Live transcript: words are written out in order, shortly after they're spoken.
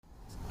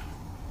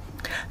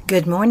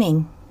Good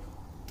morning.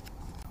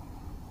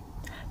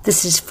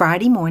 This is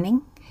Friday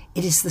morning.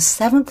 It is the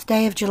 7th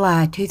day of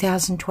July,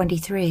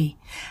 2023,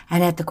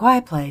 and at the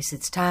Quiet Place,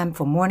 it's time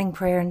for morning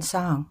prayer and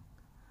song.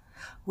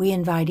 We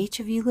invite each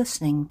of you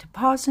listening to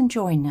pause and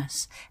join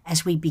us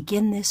as we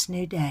begin this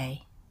new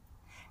day,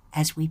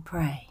 as we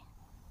pray.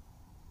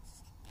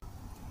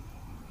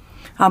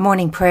 Our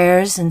morning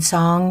prayers and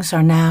songs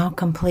are now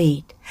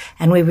complete,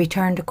 and we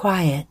return to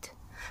quiet,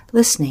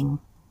 listening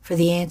for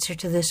the answer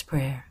to this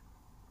prayer.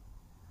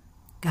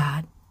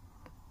 God,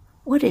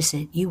 what is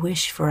it you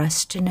wish for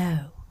us to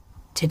know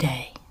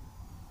today?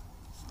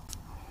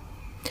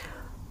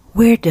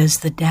 Where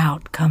does the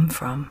doubt come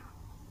from?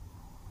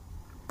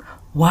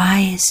 Why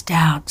is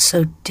doubt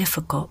so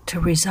difficult to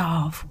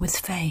resolve with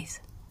faith?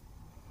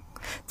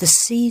 The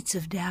seeds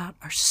of doubt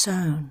are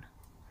sown,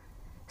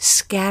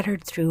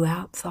 scattered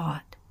throughout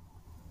thought.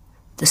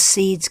 The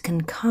seeds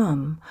can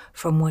come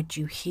from what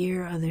you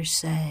hear others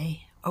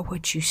say or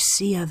what you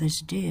see others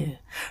do,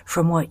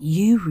 from what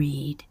you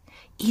read,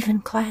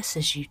 even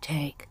classes you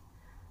take.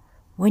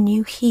 When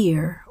you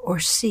hear or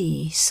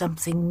see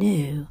something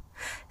new,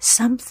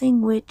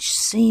 something which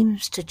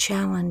seems to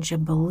challenge a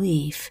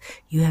belief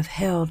you have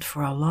held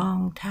for a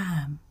long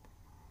time,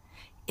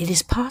 it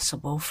is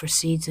possible for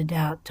seeds of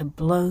doubt to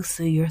blow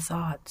through your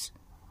thoughts.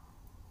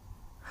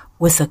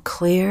 With a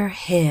clear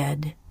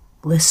head,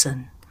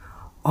 listen,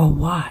 or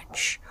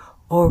watch,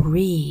 or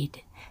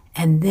read,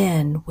 and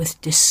then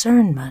with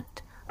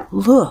discernment,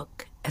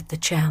 look at the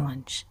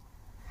challenge.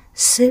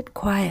 Sit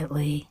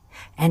quietly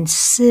and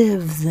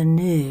sieve the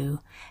new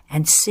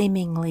and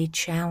seemingly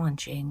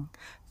challenging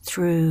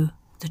through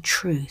the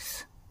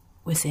truth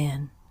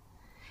within.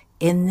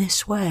 In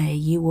this way,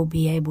 you will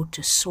be able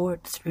to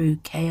sort through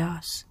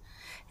chaos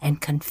and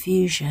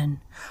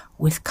confusion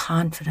with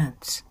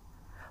confidence,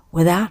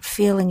 without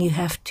feeling you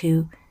have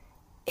to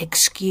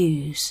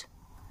excuse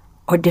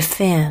or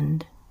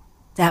defend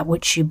that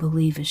which you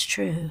believe is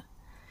true.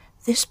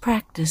 This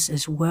practice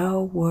is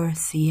well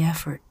worth the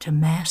effort to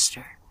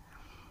master.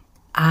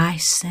 I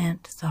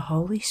sent the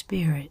Holy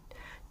Spirit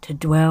to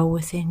dwell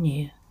within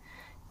you,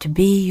 to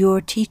be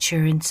your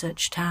teacher in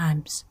such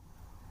times.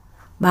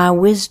 My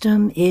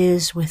wisdom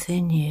is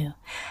within you,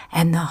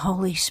 and the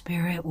Holy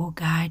Spirit will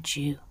guide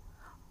you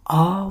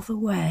all the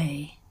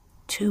way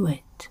to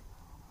it.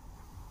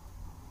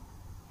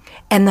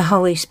 And the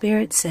Holy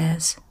Spirit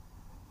says,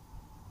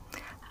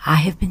 I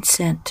have been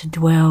sent to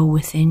dwell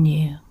within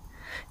you,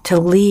 to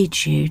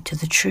lead you to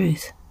the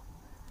truth.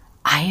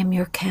 I am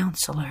your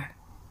counselor.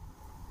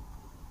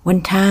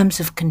 When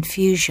times of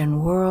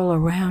confusion whirl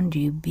around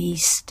you, be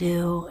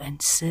still and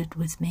sit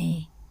with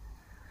me.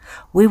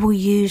 We will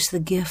use the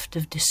gift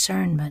of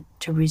discernment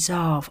to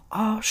resolve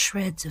all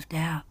shreds of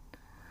doubt.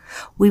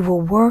 We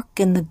will work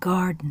in the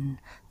garden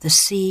the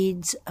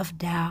seeds of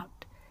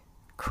doubt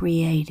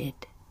created.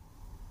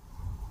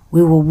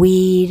 We will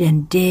weed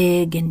and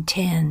dig and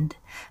tend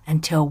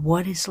until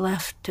what is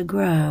left to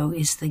grow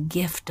is the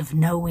gift of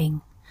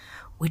knowing,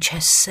 which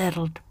has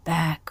settled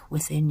back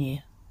within you.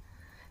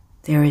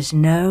 There is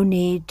no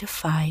need to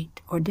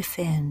fight or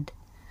defend.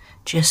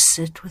 Just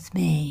sit with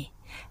me,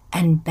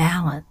 and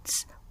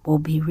balance will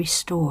be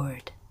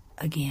restored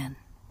again.